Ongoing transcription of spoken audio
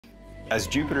As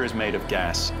Jupiter is made of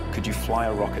gas, could you fly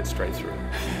a rocket straight through?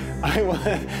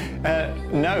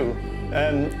 No,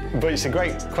 but it's a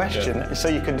great question. Yeah. So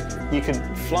you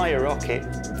could fly a rocket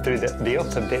through the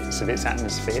upper bits of its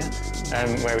atmosphere,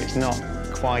 where it's not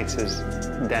quite as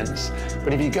dense.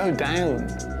 But if you go down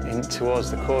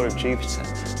towards the core of Jupiter,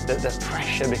 the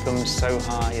pressure becomes so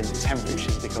high and the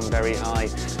temperatures become very high.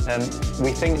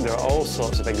 We think there are all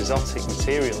sorts of exotic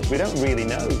materials. We don't really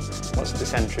know what's at the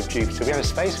centre of Jupiter. We have a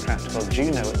spacecraft called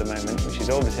Juno at the moment, which is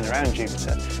orbiting around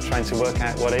Jupiter, trying to work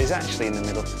out what is actually in the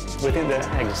middle. We think there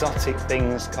are exotic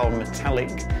things called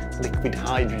metallic liquid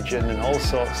hydrogen and all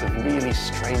sorts of really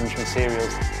strange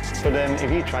materials. But if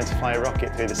you tried to fly a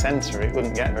rocket through the centre, it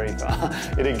wouldn't get very far.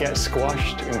 It'd get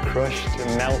squashed and crushed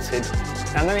and melted.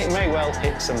 And then it may well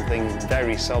hit something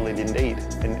very solid indeed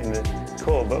in the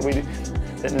core. But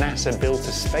that NASA built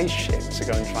a spaceship to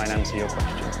go and try and answer your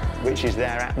question, which is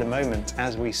there at the moment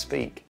as we speak.